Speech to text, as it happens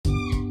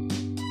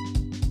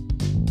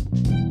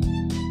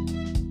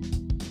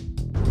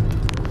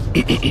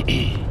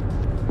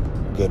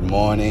Good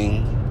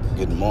morning,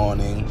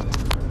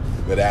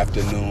 good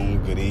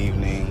afternoon, good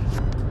evening.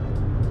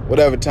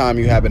 Whatever time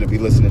you happen to be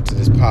listening to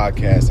this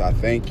podcast, I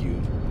thank you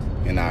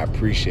and I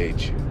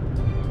appreciate you.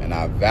 And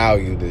I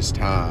value this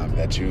time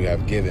that you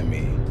have given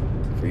me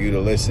for you to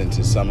listen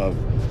to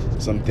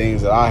some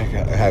things that I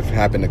have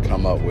happened to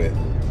come up with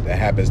that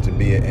happens to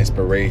be an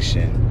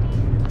inspiration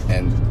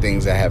and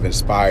things that have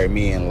inspired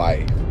me in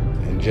life.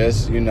 And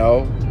just,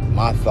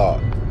 my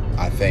thought,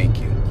 I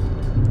thank you.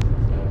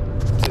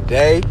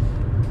 Today,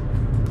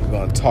 we're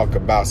going to talk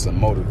about some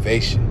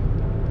motivation.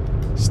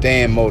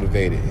 Staying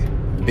motivated,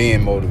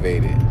 being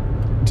motivated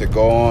to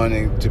go on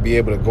and to be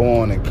able to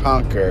go on and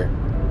conquer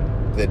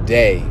the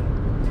day,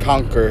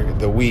 conquer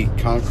the week,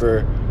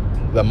 conquer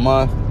the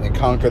month, and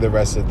conquer the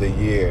rest of the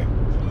year.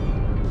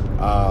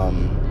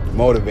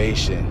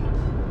 Motivation.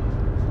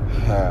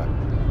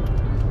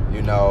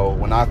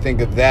 When I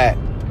think of that,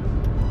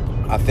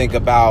 I think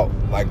about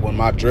like when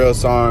my drill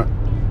sergeant,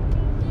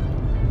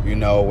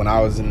 when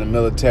I was in the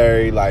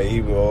military, like he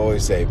would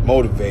always say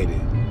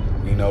motivated,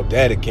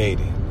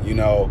 dedicated,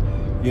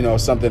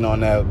 something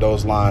on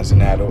those lines and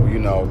that, or,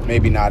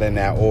 maybe not in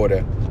that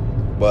order,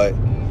 but,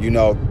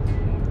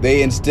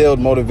 they instilled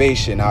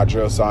motivation, our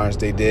drill sergeants,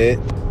 they did,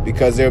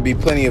 because there'll be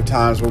plenty of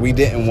times where we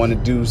didn't want to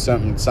do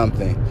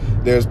something.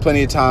 There's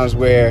plenty of times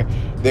where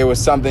there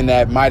was something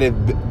that might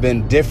have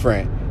been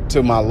different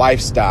to my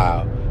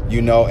lifestyle,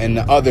 and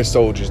the other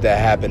soldiers that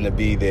happened to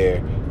be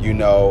there,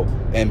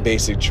 in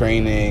basic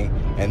training.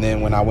 And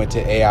then when I went to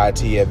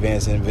AIT,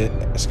 Advanced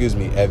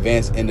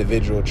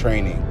Individual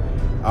Training,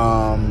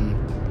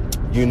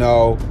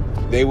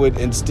 they would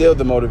instill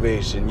the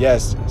motivation.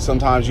 Yes,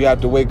 sometimes you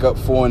have to wake up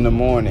 4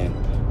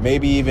 a.m,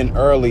 maybe even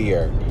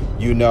earlier.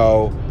 You're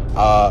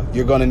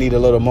going to need a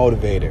little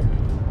motivator.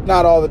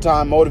 Not all the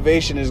time.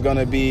 Motivation is going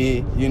to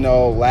be,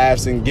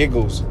 laughs and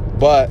giggles,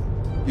 but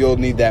you'll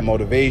need that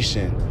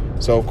motivation.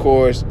 So, of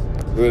course,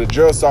 the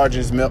drill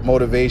sergeant's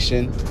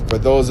motivation, for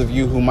those of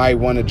you who might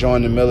want to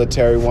join the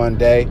military one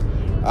day,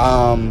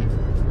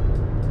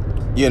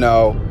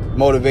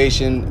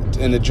 motivation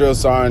in the drill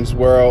sergeant's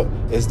world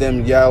is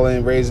them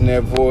yelling, raising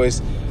their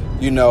voice,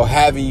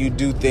 having you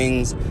do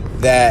things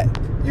that,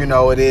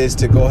 it is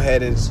to go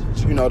ahead and,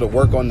 to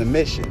work on the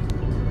mission.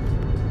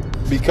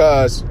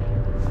 Because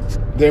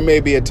there may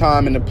be a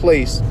time and a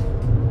place,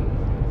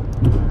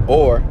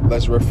 or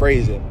let's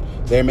rephrase it,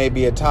 there may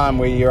be a time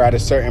where you're at a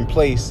certain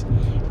place,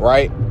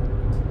 right?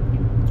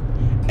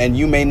 And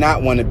you may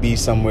not want to be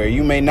somewhere.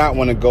 You may not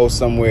want to go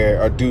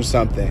somewhere or do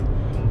something.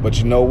 But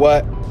you know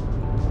what?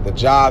 The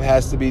job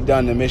has to be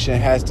done. The mission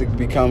has to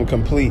become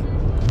complete.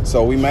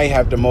 So we may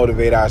have to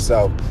motivate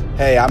ourselves.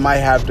 Hey, I might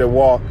have to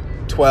walk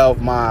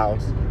 12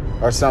 miles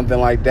or something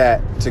like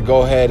that to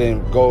go ahead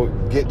and go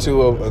get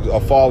to a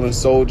fallen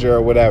soldier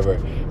or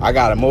whatever. I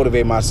got to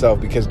motivate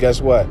myself, because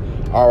guess what?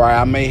 All right,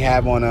 I may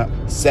have on a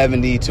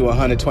 70 to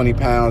 120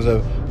 pounds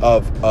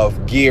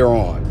of gear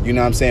on, you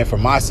know what I'm saying, for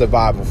my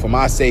survival, for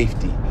my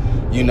safety,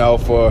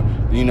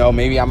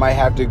 maybe I might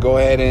have to go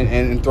ahead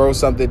and throw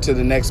something to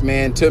the next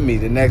man to me,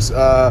 the next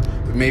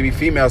maybe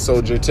female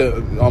soldier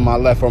on my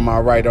left or my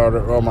right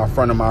or my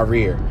front or my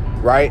rear,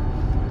 right?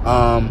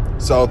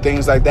 So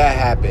things like that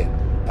happen.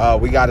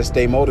 We got to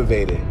stay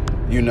motivated,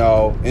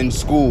 in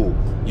school,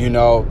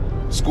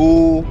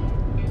 school.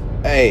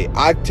 Hey,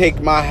 I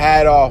take my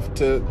hat off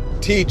to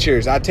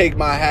teachers. I take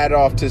my hat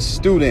off to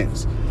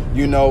students,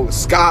 you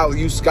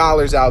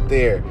scholars out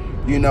there,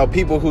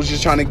 people who's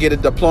just trying to get a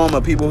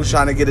diploma, people who's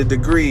trying to get a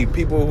degree,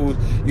 people who,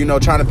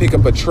 trying to pick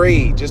up a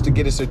trade just to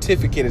get a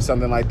certificate or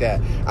something like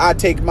that. I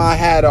take my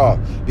hat off,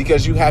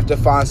 because you have to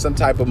find some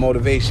type of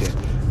motivation.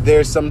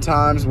 There's some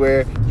times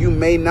where you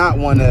may not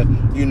want to,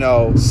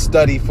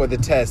 study for the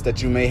test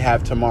that you may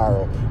have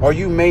tomorrow, or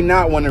you may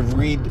not want to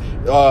read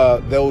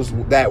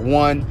that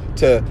 1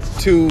 to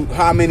 2,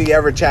 how many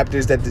ever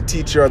chapters that the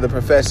teacher or the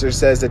professor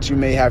says that you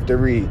may have to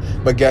read.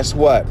 But guess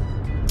what?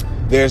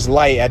 There's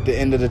light at the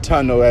end of the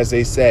tunnel, as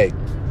they say.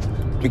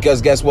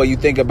 Because guess what? You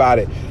think about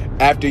it.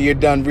 After you're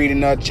done reading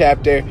that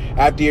chapter,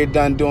 after you're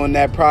done doing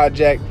that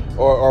project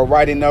or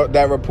writing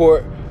that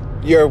report,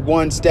 you're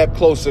one step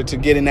closer to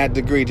getting that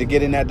degree, to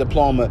getting that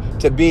diploma,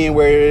 to being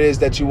where it is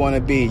that you want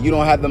to be. You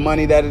don't have the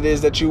money that it is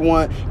that you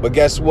want, but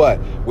guess what?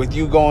 With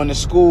you going to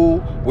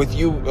school, with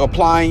you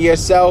applying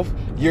yourself,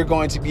 you're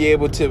going to be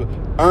able to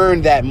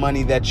earn that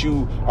money that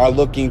you are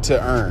looking to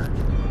earn.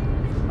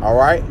 All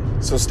right?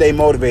 So stay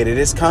motivated.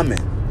 It's coming.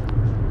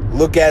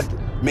 Look at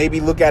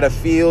a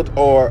field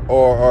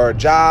or a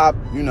job,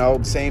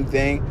 same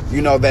thing,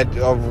 that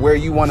of where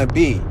you want to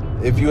be.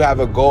 If you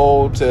have a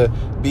goal to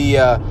be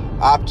a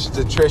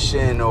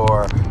obstetrician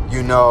or,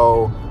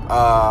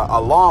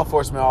 a law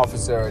enforcement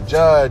officer, a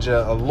judge,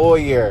 a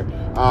lawyer,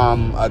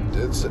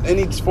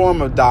 any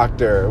form of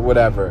doctor,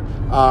 whatever.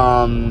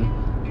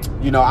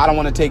 I don't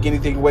want to take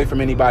anything away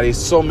from anybody.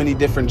 So many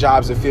different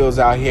jobs and fields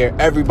out here.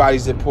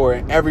 Everybody's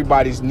important.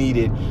 Everybody's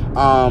needed.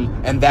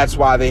 And that's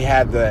why they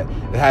have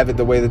it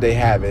the way that they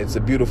have it. It's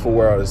a beautiful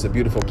world. It's a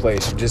beautiful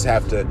place. You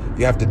have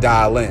to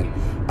dial in.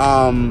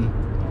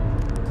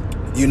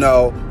 You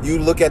know, you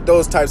look at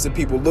those types of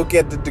people, look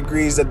at the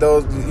degrees that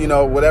those, you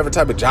know, whatever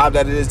type of job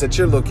that it is that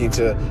you're looking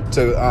to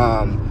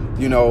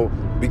you know,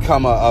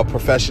 become a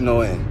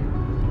professional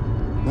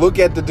in. Look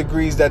at the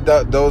degrees that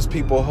those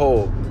people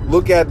hold.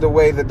 Look at the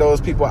way that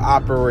those people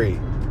operate.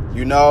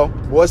 You know,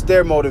 what's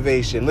their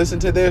motivation? Listen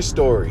to their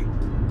story.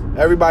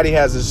 Everybody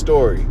has a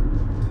story,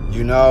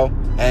 you know,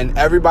 and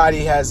everybody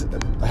has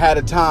had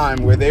a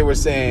time where they were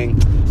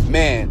saying,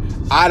 man,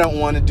 I don't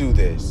want to do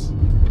this.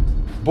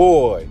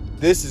 Boy,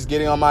 this is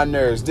getting on my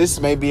nerves.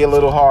 This may be a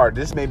little hard.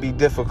 This may be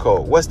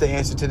difficult. What's the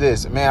answer to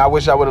this? Man, I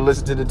wish I would have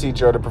listened to the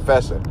teacher or the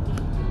professor.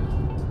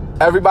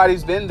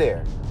 Everybody's been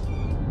there.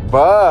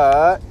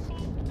 But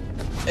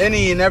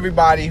any and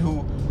everybody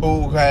who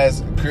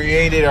has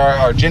created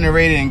or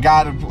generated and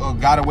got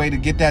a way to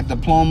get that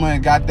diploma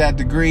and got that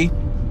degree,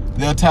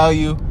 they'll tell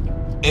you,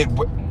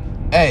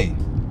 hey,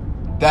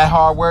 that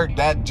hard work,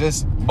 that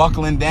just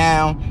buckling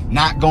down,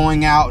 not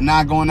going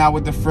out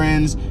with the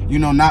friends, you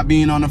know, not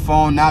being on the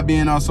phone, not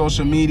being on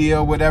social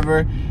media,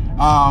 whatever,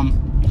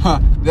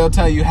 they'll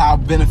tell you how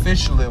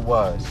beneficial it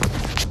was.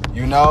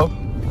 You know,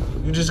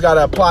 you just got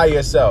to apply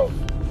yourself.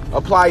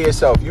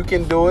 You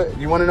can do it.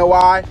 You want to know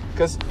why?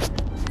 Because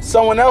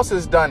someone else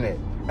has done it.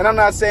 And I'm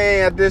not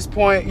saying at this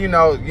point, you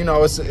know,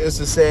 it's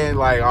a saying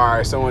like, all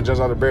right, someone jumps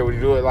on the bed when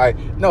you do it. Like,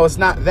 no, it's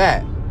not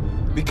that.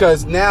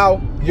 Because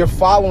now you're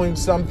following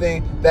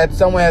something that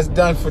someone has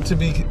done to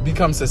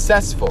become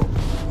successful.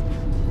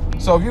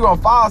 So if you're going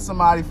to follow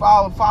somebody,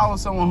 follow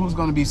someone who's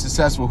going to be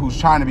successful, who's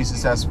trying to be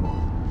successful.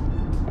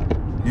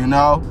 You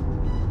know,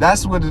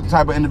 that's what the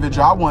type of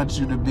individual I want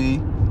you to be.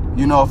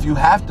 You know, if you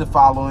have to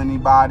follow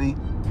anybody,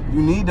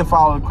 you need to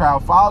follow the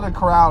crowd. Follow the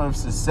crowd of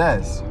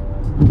success.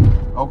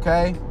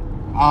 Okay?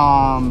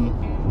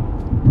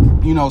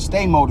 You know,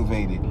 stay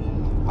motivated.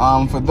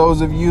 For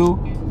those of you,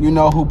 you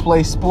know, who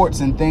play sports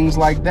and things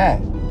like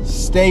that,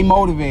 stay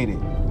motivated.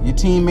 Your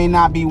team may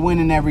not be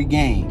winning every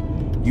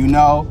game. You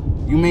know,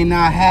 you may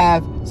not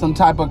have some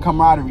type of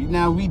camaraderie.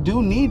 Now, we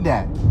do need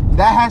that.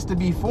 That has to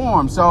be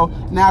formed. So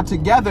now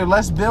together,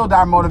 let's build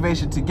our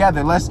motivation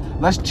together. Let's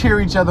cheer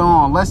each other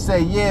on. Let's say,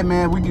 yeah,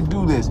 man, we can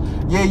do this.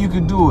 Yeah, you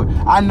can do it.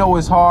 I know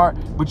it's hard,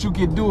 but you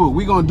can do it.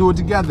 We're going to do it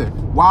together.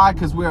 Why?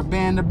 Because we're a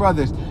band of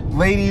brothers.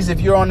 Ladies, if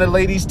you're on the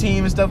ladies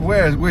team and stuff,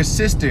 we're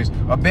sisters,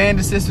 a band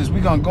of sisters.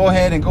 We're going to go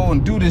ahead and go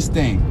and do this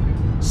thing.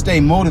 Stay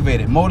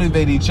motivated.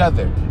 Motivate each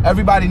other.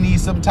 Everybody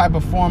needs some type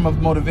of form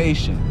of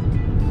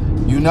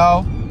motivation, you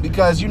know,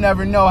 because you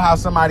never know how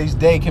somebody's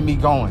day can be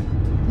going.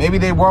 Maybe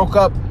they woke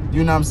up,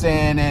 you know what I'm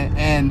saying,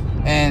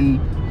 and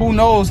who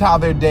knows how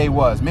their day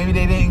was. Maybe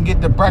they didn't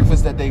get the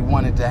breakfast that they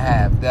wanted to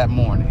have that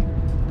morning.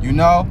 You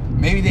know,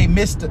 maybe they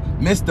missed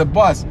the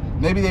bus.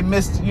 Maybe they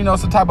missed, you know,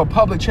 some type of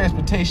public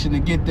transportation to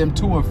get them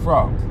to and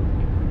fro.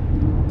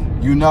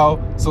 You know,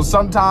 so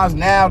sometimes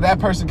now that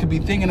person could be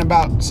thinking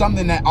about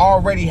something that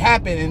already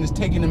happened and is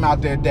taking them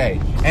out their day.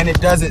 And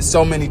it does it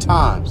so many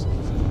times.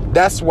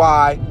 That's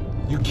why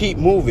you keep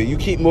moving. You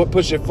keep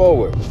pushing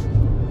forward.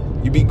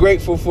 You be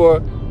grateful for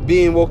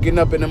being woken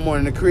up in the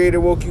morning. The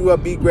Creator woke you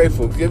up. Be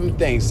grateful. Give him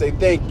thanks. Say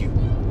thank you.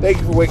 Thank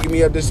you for waking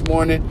me up this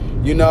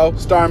morning. You know,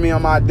 starting me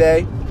on my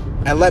day.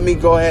 And let me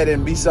go ahead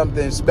and be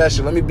something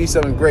special. Let me be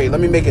something great.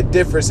 Let me make a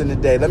difference in the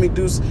day. Let me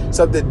do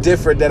something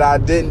different that I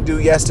didn't do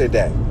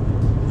yesterday.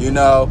 You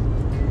know,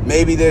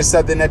 maybe there's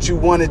something that you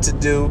wanted to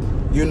do,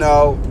 you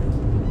know,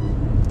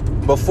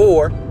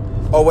 before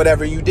or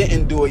whatever. You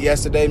didn't do it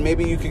yesterday.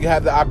 Maybe you could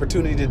have the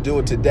opportunity to do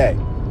it today.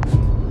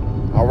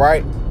 All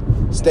right.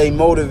 Stay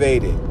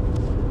motivated.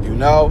 You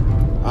know,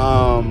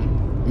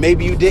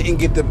 maybe you didn't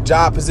get the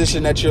job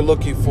position that you're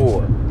looking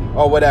for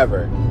or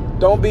whatever.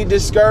 Don't be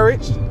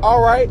discouraged.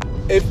 All right.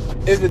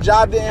 If the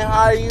job didn't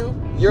hire you,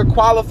 you're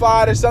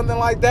qualified or something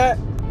like that.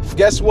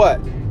 Guess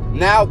what?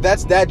 Now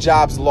that's that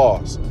job's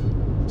lost.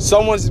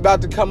 Someone's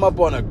about to come up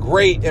on a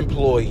great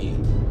employee,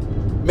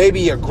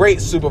 maybe a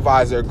great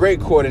supervisor, a great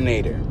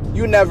coordinator.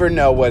 You never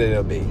know what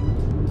it'll be.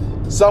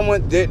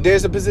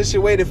 There's a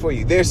position waiting for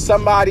you. There's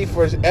somebody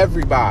for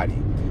everybody.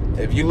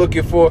 If you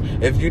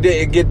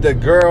didn't get the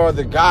girl or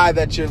the guy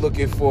that you're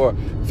looking for,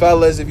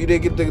 fellas, if you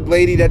didn't get the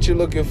lady that you're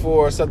looking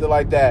for or something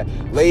like that,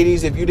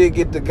 ladies, if you didn't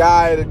get the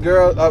guy, the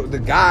girl, the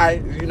guy,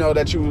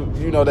 that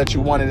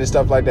you wanted and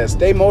stuff like that,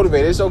 stay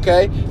motivated. It's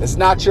okay. It's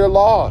not your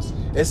loss.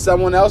 It's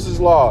someone else's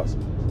loss.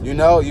 You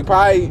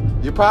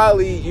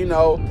probably,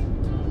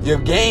 you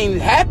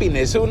gained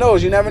happiness. Who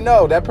knows? You never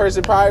know. That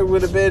person probably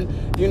would have been,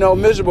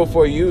 miserable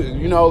for you.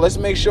 Let's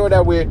make sure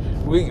that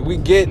we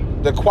get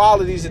the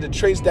qualities and the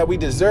traits that we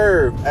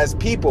deserve as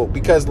people,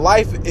 because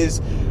life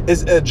is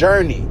a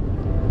journey.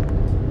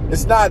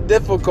 It's not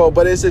difficult,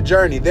 but it's a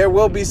journey. There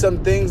will be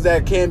some things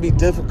that can be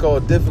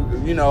difficult,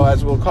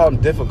 as we'll call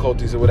them,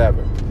 difficulties or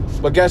whatever.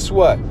 But guess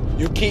what?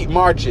 You keep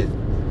marching.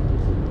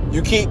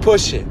 You keep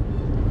pushing.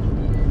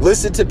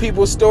 Listen to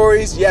people's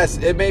stories. Yes,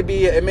 it may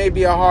be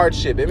a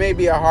hardship. It may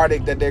be a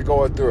heartache that they're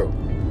going through.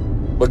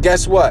 But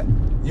guess what?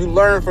 You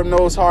learn from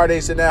those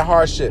heartaches and that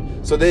hardship.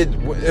 So that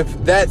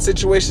if that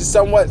situation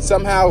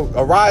somehow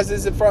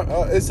arises in front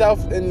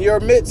itself in your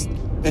midst,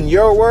 in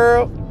your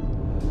world,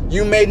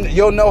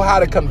 You'll know how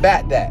to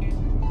combat that.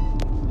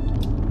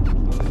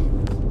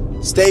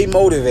 Stay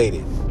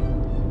motivated.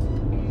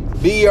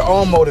 Be your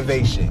own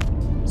motivation.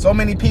 So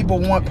many people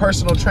want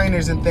personal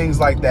trainers and things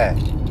like that.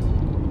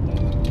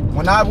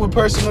 When I would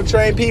personal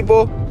train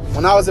people,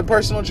 when I was a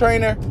personal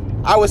trainer,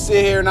 I would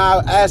sit here and I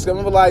would ask them,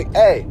 I would be like,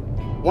 hey,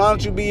 why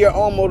don't you be your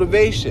own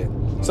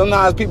motivation?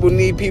 Sometimes people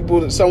need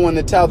someone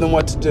to tell them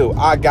what to do.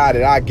 I got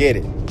it. I get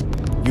it.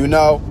 You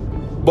know?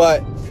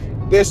 But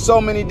there's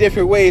so many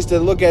different ways to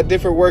look at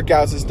different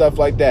workouts and stuff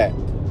like that.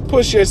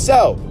 Push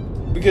yourself,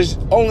 because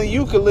only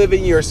you can live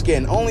in your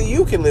skin. Only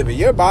you can live in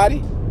your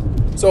body.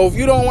 So if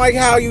you don't like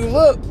how you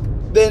look,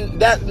 then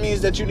that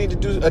means that you need to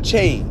do a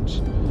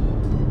change.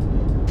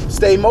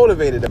 Stay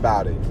motivated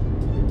about it.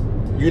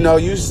 You know,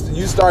 you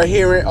start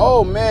hearing,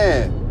 oh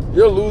man,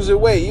 you're losing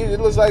weight. It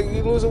looks like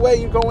you losing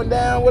weight, you're going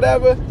down,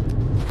 whatever.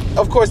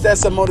 Of course,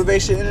 that's a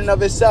motivation in and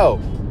of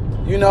itself.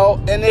 You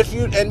know,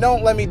 and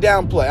don't let me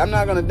downplay. I'm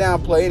not going to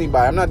downplay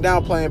anybody. I'm not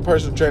downplaying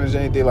personal trainers or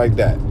anything like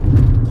that.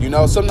 You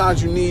know,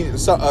 sometimes you need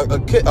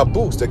a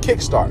boost, a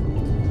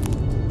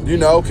kickstart. You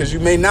know, because you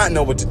may not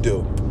know what to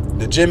do.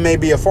 The gym may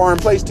be a foreign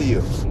place to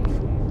you.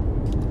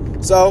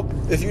 So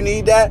if you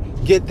need that,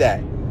 get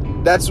that.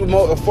 That's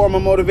a form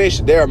of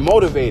motivation. They're a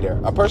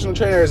motivator. A personal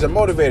trainer is a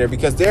motivator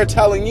because they're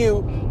telling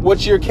you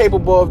what you're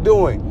capable of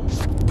doing,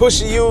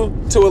 pushing you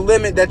to a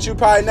limit that you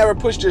probably never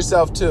pushed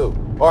yourself to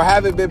or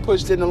haven't been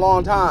pushed in a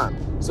long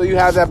time. So you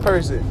have that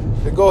person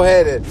to go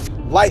ahead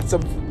and light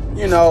some,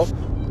 you know,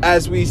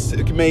 as we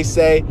may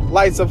say,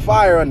 light some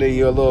fire under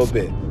you a little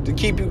bit to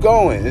keep you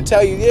going and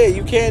tell you, yeah,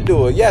 you can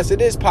do it. Yes,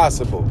 it is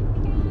possible.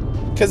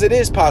 Because it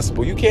is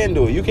possible. You can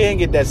do it. You can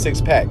get that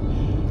six-pack.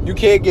 You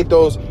can get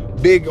those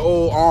big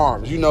old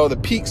arms, you know, the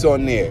peaks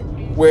on there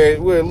where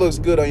it looks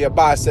good on your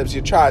biceps,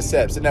 your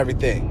triceps and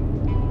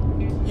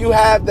everything. You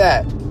have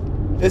that.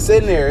 It's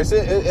in there.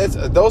 It's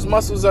those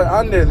muscles are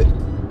under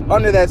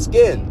that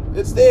skin.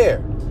 It's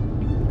there.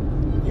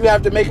 You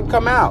have to make them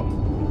come out.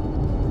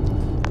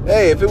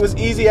 Hey, if it was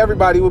easy,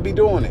 everybody would be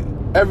doing it.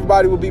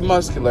 Everybody would be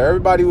muscular.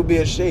 Everybody would be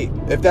in shape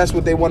if that's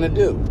what they want to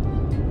do.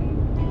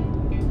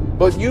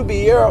 But you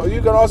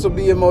can also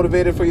be a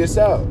motivator for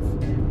yourself.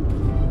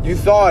 You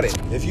thought it.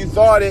 If you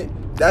thought it,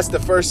 that's the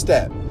first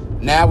step.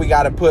 Now we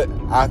got to put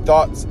our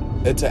thoughts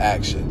into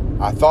action.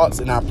 Our thoughts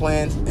and our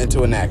plans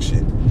into an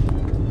action.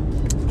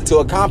 To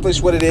accomplish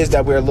what it is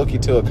that we're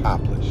looking to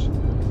accomplish.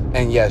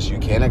 And yes, you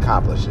can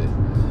accomplish it.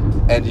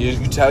 And you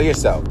tell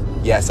yourself,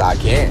 yes, I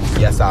can.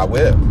 Yes, I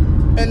will.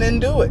 And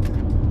then do it.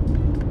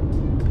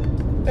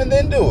 And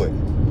then do it.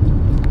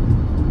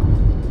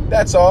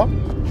 That's all.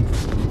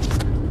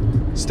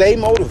 Stay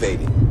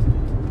motivated.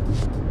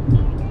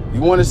 You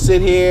want to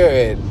sit here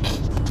and,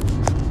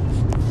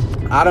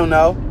 I don't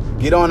know,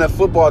 get on a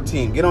football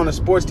team, get on a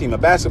sports team, a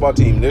basketball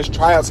team. There's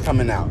tryouts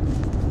coming out.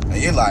 And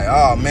you're like,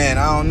 oh man,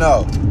 I don't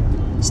know.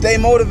 Stay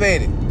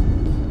motivated.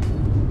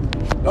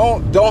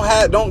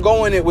 Don't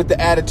go in it with the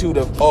attitude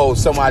of, oh,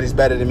 somebody's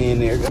better than me in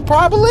there.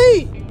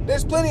 Probably.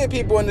 There's plenty of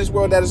people in this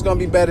world that is going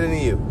to be better than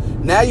you.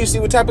 Now you see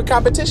what type of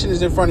competition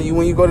is in front of you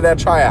when you go to that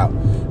tryout.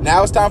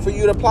 Now it's time for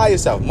you to apply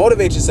yourself.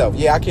 Motivate yourself.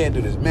 Yeah, I can't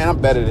do this. Man,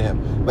 I'm better than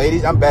him.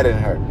 Ladies, I'm better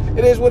than her.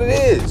 It is what it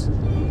is.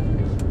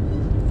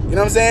 You know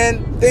what I'm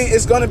saying?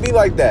 It's going to be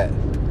like that.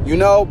 You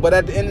know? But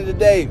at the end of the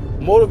day,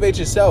 motivate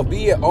yourself. Be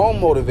your own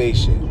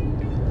motivation.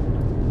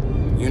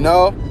 You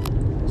know?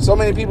 So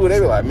many people, they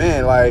be like,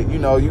 man, like, you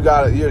know,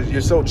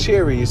 you're so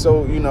cheery. You're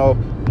so, you know.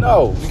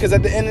 No, because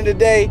at the end of the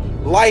day,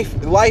 life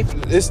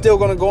is still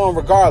going to go on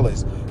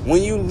regardless.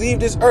 When you leave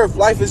this earth,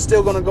 life is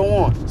still going to go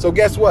on. So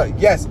guess what?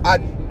 Yes,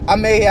 I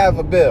may have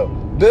a bill.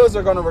 Bills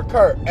are going to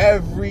recur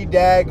every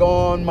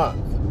daggone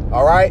month.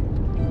 All right?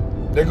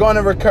 They're going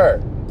to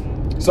recur.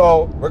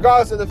 So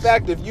regardless of the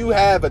fact if you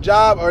have a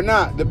job or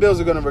not, the bills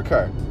are going to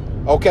recur.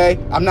 Okay?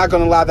 I'm not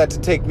going to allow that to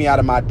take me out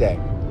of my day.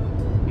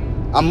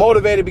 I'm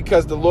motivated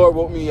because the Lord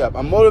woke me up.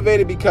 I'm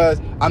motivated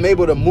because I'm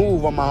able to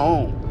move on my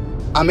own.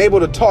 I'm able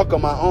to talk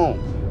on my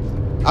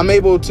own. I'm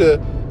able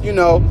to, you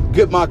know,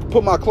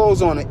 put my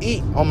clothes on and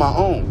eat on my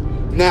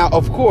own. Now,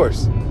 of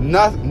course,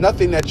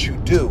 nothing that you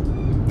do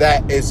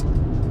that is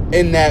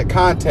in that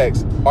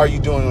context are you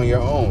doing on your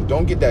own.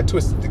 Don't get that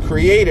twisted. The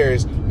Creator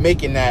is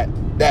making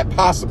that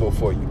possible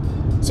for you.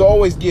 So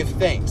always give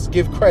thanks.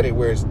 Give credit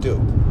where it's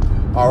due.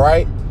 All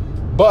right?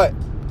 But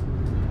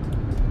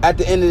at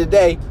the end of the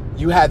day,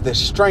 you had the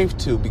strength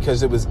to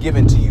because it was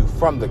given to you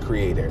from the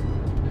Creator.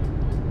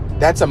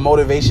 That's a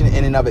motivation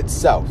in and of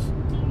itself.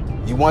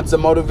 You want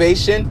some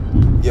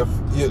motivation, you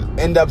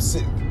end up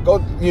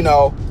you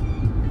know,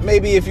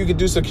 maybe if you could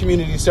do some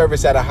community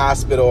service at a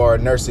hospital or a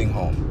nursing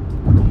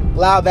home.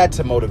 Allow that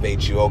to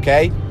motivate you,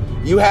 okay?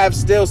 You have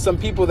still some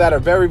people that are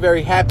very,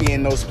 very happy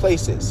in those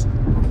places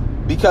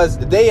because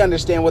they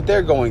understand what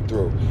they're going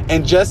through.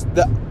 And just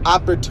the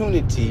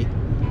opportunity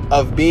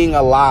of being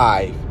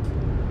alive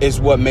is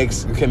what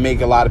can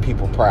make a lot of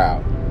people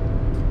proud.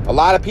 A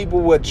lot of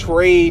people would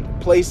trade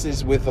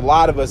places with a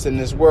lot of us in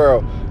this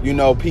world, you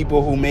know,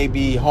 people who may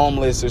be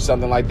homeless or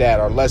something like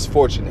that or less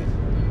fortunate.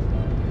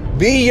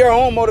 Be your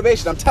own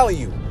motivation. I'm telling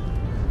you.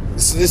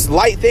 It's just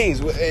light things,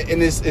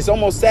 and it's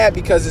almost sad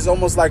because it's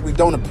almost like we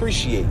don't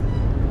appreciate.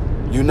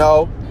 You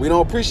know, we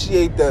don't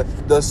appreciate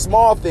the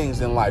small things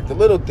in life, the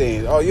little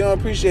things. Oh, you don't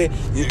appreciate,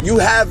 you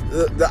have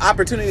the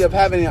opportunity of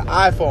having an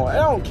iPhone. I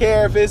don't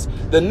care if it's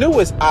the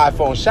newest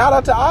iPhone. Shout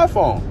out to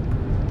iPhone,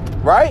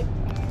 right?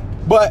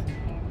 But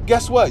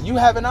guess what? You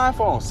have an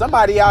iPhone.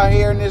 Somebody out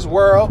here in this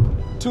world,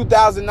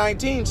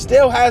 2019,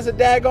 still has a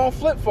daggone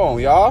flip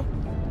phone, y'all.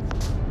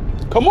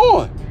 Come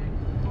on.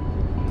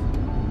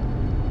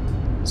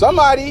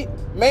 Somebody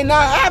may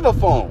not have a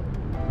phone.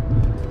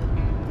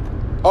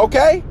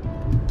 Okay?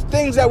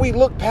 Things that we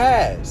look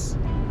past.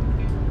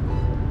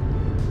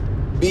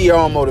 Be your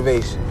own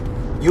motivation.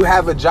 You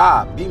have a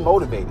job. Be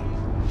motivated.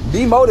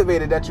 Be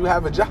motivated that you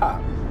have a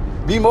job.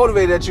 Be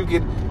motivated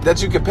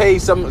that you could pay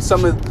some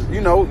of,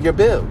 you know, your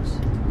bills.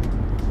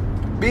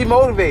 Be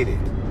motivated.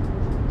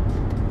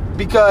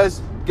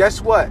 Because guess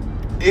what?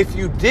 If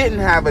you didn't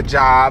have a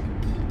job,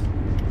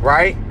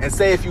 right? And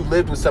say if you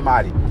lived with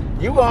somebody,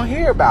 you're gonna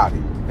hear about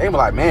it. They be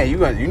like, man, you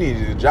need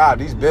a job,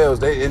 these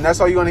bills, and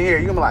that's all you're gonna hear.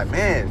 You're gonna be like,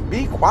 man,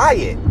 be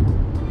quiet.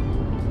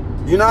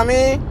 You know what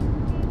I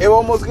mean? It will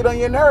almost get on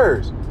your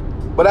nerves.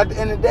 But at the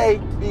end of the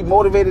day, be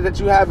motivated that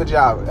you have a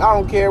job. I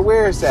don't care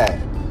where it's at.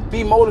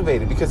 Be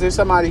motivated because there's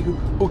somebody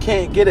who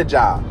can't get a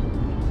job.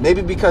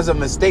 Maybe because of a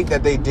mistake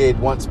that they did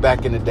once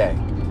back in the day.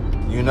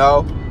 You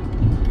know?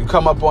 You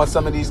come up on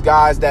some of these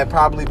guys that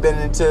probably been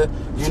into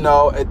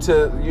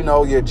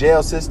your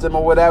jail system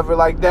or whatever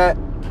like that.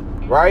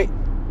 Right?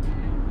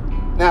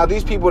 Now,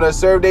 these people that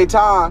serve their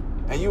time,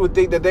 and you would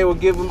think that they would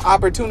give them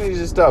opportunities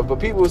and stuff. But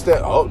people would say,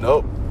 oh,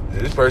 no,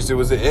 this person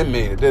was an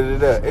inmate.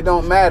 It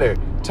don't matter.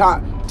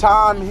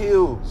 Time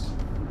heals.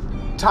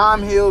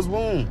 Time heals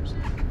wounds.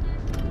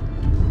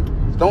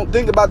 Don't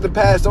think about the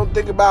past. Don't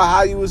think about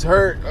how you was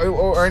hurt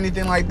or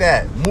anything like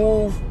that.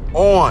 Move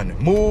on.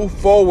 Move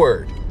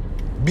forward.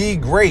 Be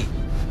great.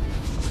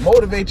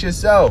 Motivate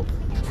yourself.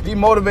 Be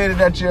motivated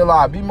that you're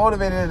alive. Be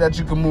motivated that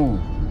you can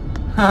move.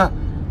 You know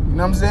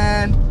what I'm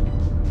saying?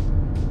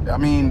 I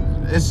mean,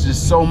 it's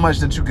just so much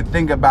that you could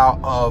think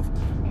about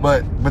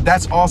but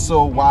that's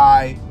also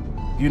why,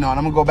 you know, and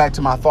I'm gonna go back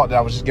to my thought that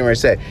I was just getting ready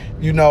to say.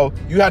 You know,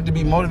 you have to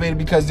be motivated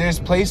because there's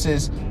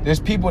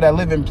people that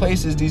live in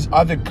places, these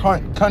other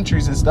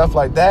countries and stuff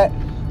like that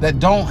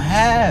don't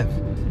have,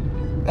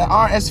 that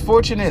aren't as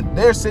fortunate.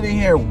 They're sitting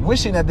here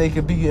wishing that they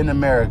could be in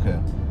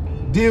America.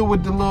 Deal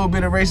with the little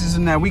bit of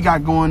racism that we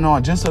got going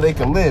on just so they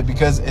can live,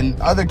 because in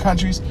other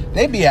countries,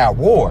 they be at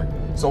war.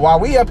 So while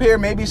we up here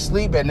maybe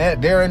sleep and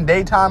they're in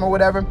daytime or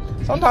whatever,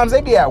 sometimes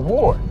they be at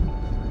war.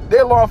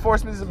 Their law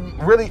enforcement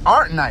really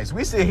aren't nice.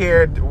 We sit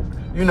here,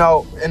 you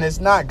know, and it's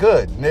not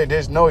good.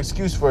 There's no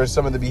excuse for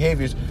some of the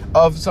behaviors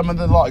of some of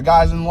the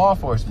guys in law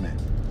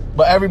enforcement.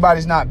 But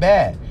everybody's not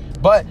bad.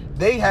 But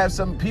they have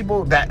some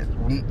people that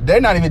they're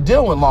not even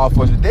dealing with law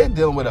enforcement. They're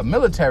dealing with a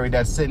military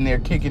that's sitting there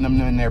kicking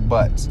them in their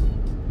butts.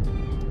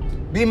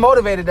 Be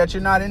motivated that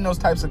you're not in those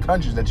types of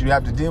countries that you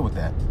have to deal with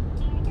that.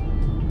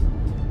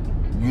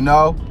 You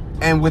know?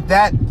 And with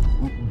that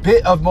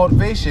bit of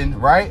motivation,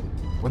 right?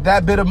 With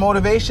that bit of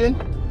motivation,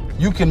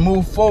 you can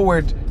move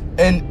forward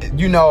and,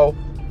 you know,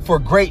 for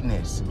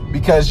greatness.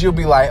 Because you'll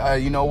be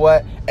like, you know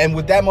what? And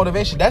with that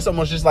motivation, that's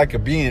almost just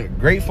like being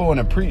grateful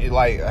and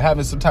like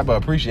having some type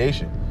of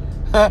appreciation.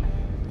 You know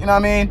what I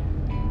mean?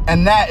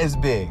 And that is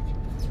big.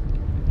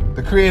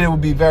 The Creator will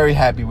be very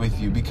happy with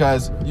you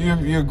because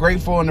you're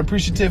grateful and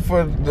appreciative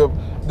for the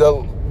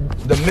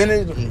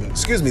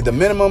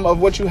minimum of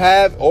what you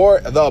have,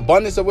 or the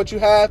abundance of what you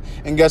have.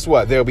 And guess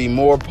what? There'll be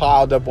more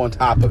piled up on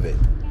top of it.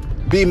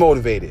 Be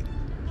motivated.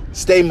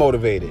 Stay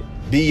motivated.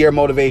 Be your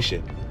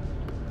motivation.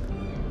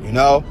 You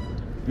know,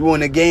 you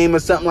in a game or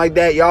something like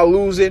that, y'all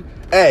losing.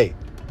 Hey,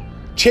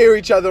 cheer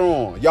each other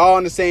on. Y'all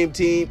on the same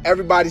team.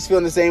 Everybody's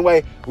feeling the same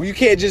way. Well, you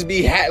can't just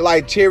be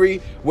like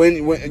cheery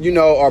when you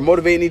know, or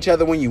motivating each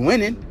other when you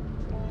winning.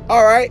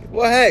 All right.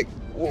 Well, heck,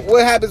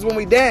 what happens when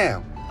we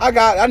down?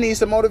 I need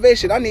some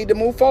motivation. I need to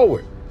move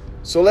forward.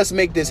 So let's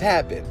make this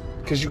happen.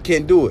 Because you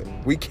can do it.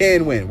 We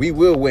can win. We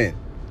will win.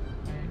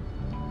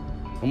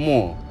 Come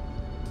on.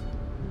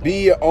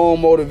 Be your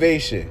own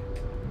motivation.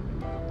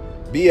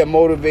 Be a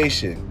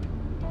motivation.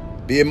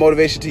 Be a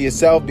motivation to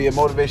yourself. Be a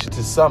motivation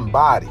to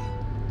somebody.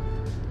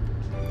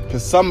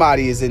 Because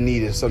somebody is in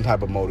need of some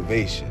type of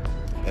motivation.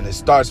 And it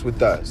starts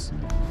with us.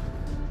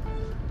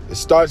 It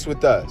starts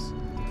with us.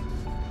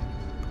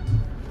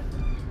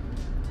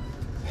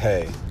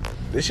 Hey,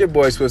 this your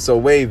boy Swift So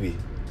Wavy.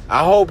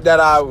 I hope that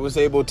I was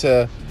able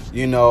to,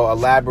 you know,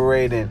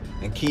 elaborate and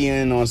key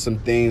in on some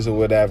things or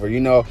whatever. You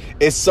know,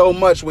 it's so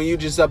much when you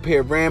just up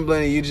here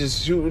rambling and you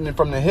just shooting it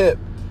from the hip,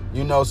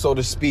 you know, so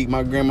to speak.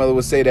 My grandmother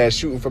would say that,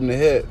 shooting from the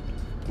hip.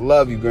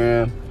 Love you,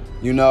 Gram.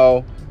 You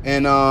know,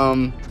 and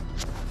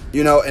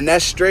you know, and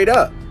that's straight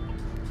up.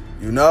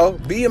 You know,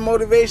 be a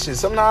motivation.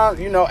 Sometimes,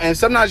 you know, and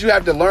sometimes you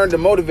have to learn to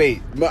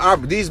motivate.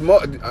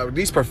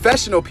 These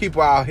professional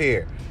people out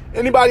here.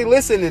 Anybody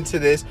listening to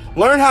this,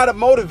 learn how to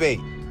motivate.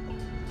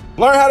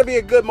 Learn how to be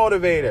a good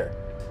motivator.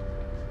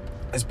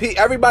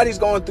 Everybody's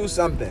going through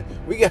something.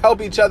 We can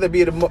help each other,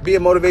 be a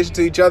motivation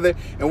to each other,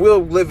 and we'll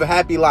live a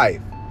happy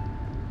life.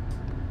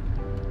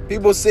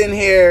 People sitting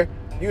here,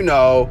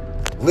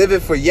 living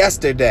for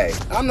yesterday.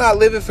 I'm not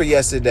living for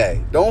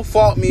yesterday. Don't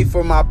fault me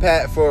for my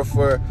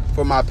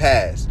for my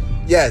past.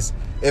 Yes,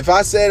 if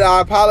I said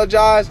I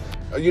apologize,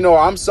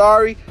 I'm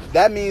sorry,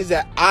 that means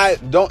that I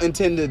don't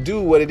intend to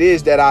do what it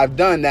is that I've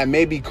done that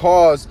maybe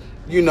caused,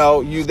 you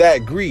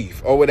that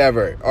grief or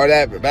whatever, or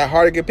that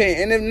heartache and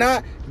pain. And if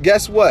not,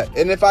 guess what?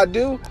 And if I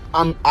do,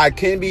 I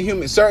can be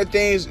human. Certain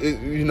things,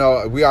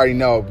 we already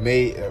know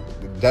may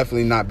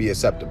definitely not be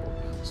acceptable.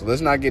 So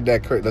let's not get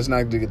let's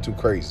not get too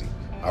crazy.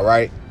 All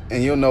right.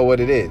 And you'll know what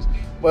it is.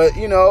 But,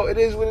 it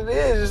is what it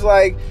is. It's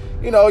like,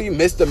 you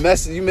missed a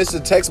message. You missed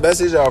a text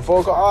message or a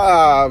phone call.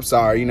 Oh, I'm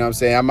sorry. You know what I'm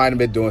saying? I might have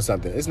been doing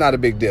something. It's not a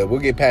big deal. We'll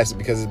get past it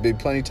because there's been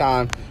plenty of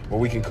time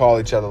where we can call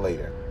each other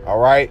later. All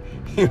right?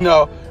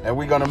 And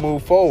we're going to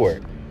move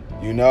forward.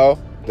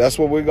 That's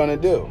what we're going to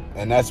do.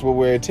 And that's what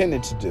we're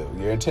intended to do.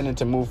 You're intended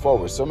to move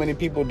forward. So many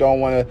people don't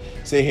want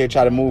to sit here,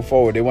 try to move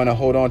forward. They want to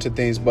hold on to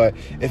things. But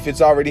if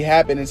it's already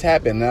happened, it's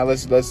happened. Now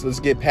let's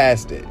get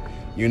past it.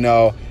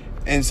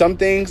 And some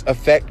things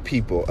affect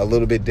people a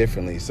little bit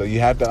differently. So you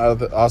have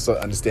to also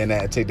understand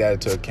that and take that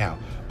into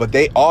account. But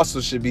they also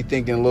should be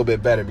thinking a little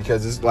bit better,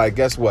 because it's like,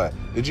 guess what?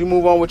 Did you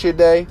move on with your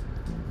day?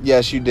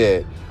 Yes, you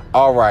did.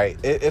 All right.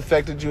 It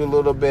affected you a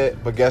little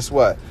bit. But guess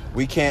what?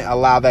 We can't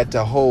allow that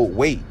to hold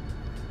weight,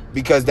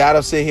 because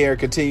that'll sit here and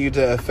continue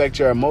to affect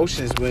your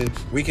emotions when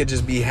we could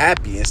just be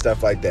happy and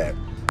stuff like that.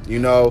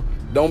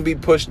 Don't be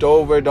pushed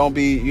over. Don't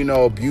be,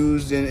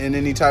 abused in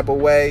any type of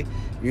way.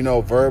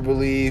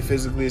 Verbally,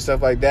 physically,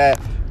 stuff like that.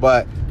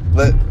 But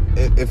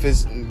if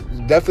it's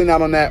definitely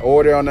not on that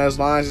order, on those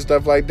lines and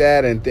stuff like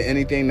that, and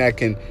anything that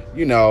can,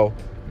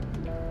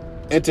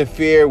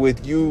 interfere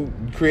with you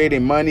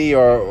creating money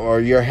or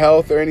your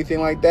health or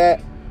anything like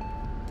that,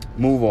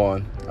 move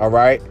on. All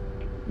right?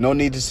 No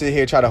need to sit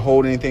here, try to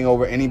hold anything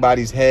over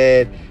anybody's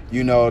head,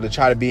 to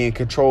try to be in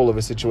control of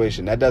a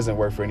situation. That doesn't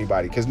work for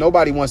anybody, because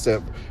nobody wants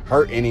to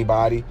hurt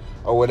anybody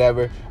or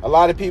whatever. A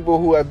lot of people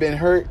who have been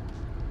hurt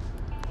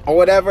or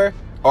whatever,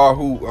 or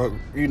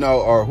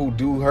who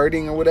do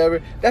hurting or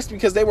whatever, that's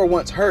because they were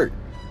once hurt.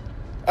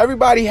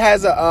 Everybody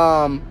has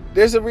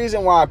there's a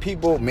reason why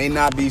people may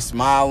not be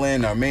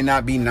smiling or may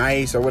not be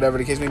nice or whatever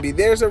the case may be.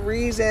 There's a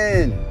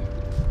reason.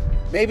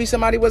 Maybe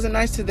somebody wasn't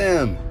nice to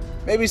them.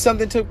 Maybe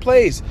something took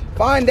place.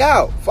 Find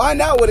out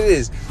what it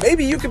is.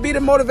 Maybe you could be the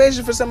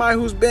motivation for somebody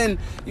who's been,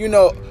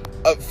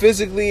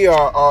 physically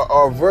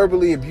or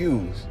verbally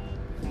abused.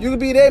 You could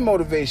be their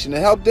motivation to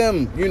help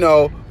them,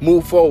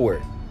 move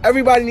forward.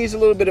 Everybody needs a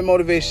little bit of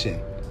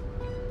motivation,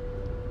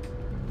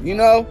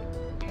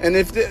 and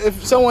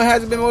if someone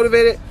hasn't been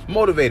motivated,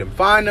 motivate them.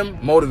 Find them,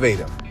 motivate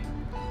them.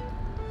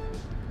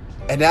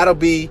 And that'll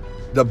be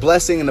the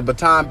blessing and the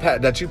baton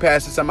that you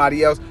pass to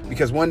somebody else,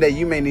 because one day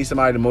you may need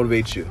somebody to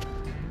motivate you.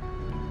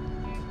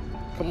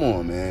 Come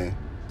on, man.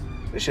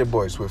 This your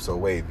boy Swift So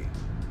Wavy.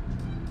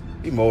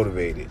 Be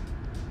motivated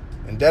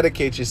and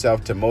dedicate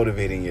yourself to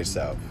motivating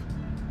yourself.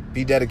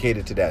 Be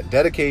dedicated to that.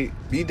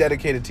 Be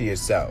dedicated to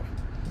yourself.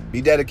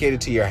 Be dedicated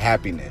to your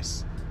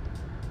happiness.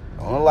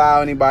 Don't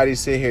allow anybody to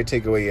sit here and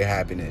take away your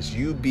happiness.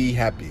 You be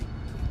happy.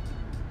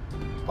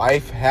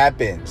 Life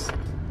happens.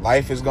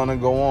 Life is going to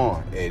go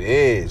on. It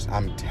is.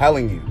 I'm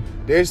telling you.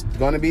 There's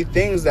going to be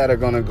things that are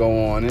going to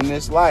go on in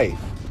this life.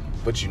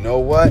 But you know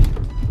what?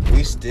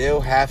 We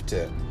still have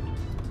to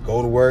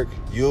go to work.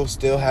 You'll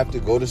still have to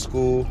go to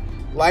school.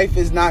 Life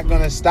is not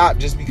going to stop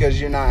just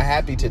because you're not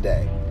happy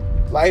today.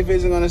 Life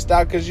isn't going to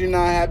stop because you're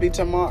not happy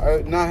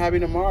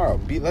tomorrow.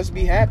 Let's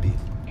be happy.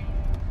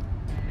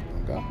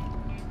 Okay.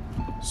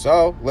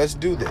 So let's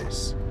do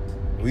this.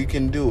 We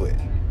can do it.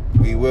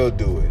 We will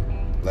do it.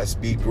 Let's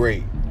be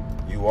great.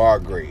 You are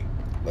great.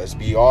 Let's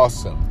be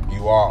awesome.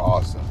 You are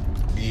awesome.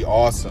 Be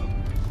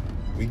awesome.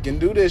 We can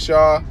do this,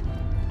 y'all.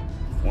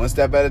 One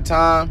step at a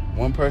time,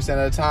 one person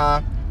at a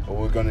time, but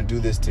we're going to do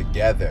this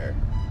together.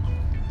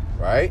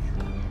 Right?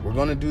 We're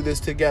going to do this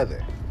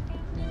together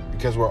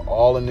because we're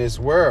all in this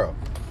world.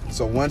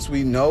 So once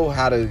we know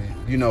how to,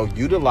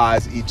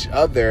 utilize each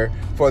other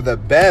for the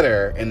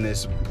better in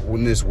this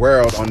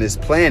world, on this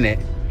planet,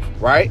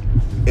 right?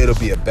 It'll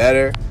be a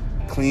better,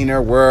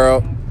 cleaner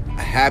world,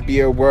 a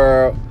happier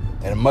world,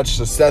 and a much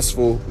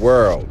successful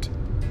world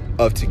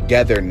of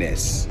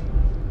togetherness.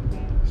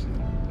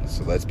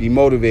 So let's be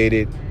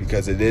motivated,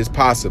 because it is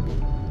possible.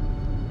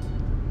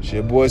 It's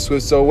your boy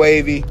Swift So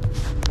Wavy.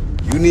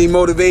 You need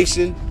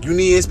motivation, you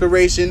need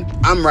inspiration,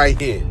 I'm right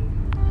here.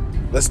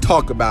 Let's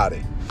talk about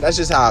it. That's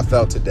just how I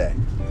felt today.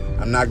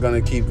 I'm not going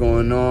to keep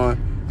going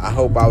on. I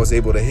hope I was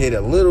able to hit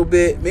a little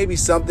bit, maybe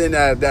something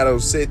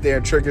that'll sit there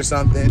and trigger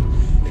something.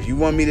 If you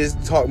want me to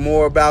talk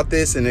more about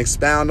this and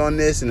expound on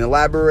this and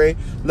elaborate,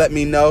 let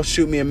me know.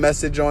 Shoot me a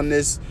message on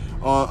this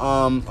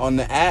on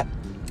the app,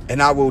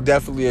 and I will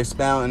definitely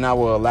expound and I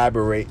will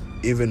elaborate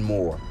even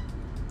more,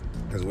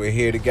 because we're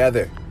here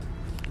together.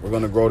 We're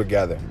going to grow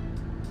together.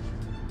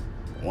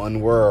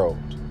 One world,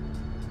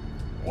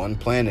 one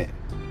planet,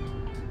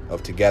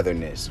 of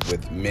togetherness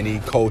with many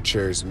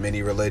cultures,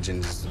 many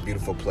religions. It's a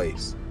beautiful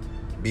place.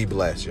 Be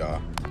blessed,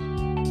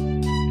 y'all.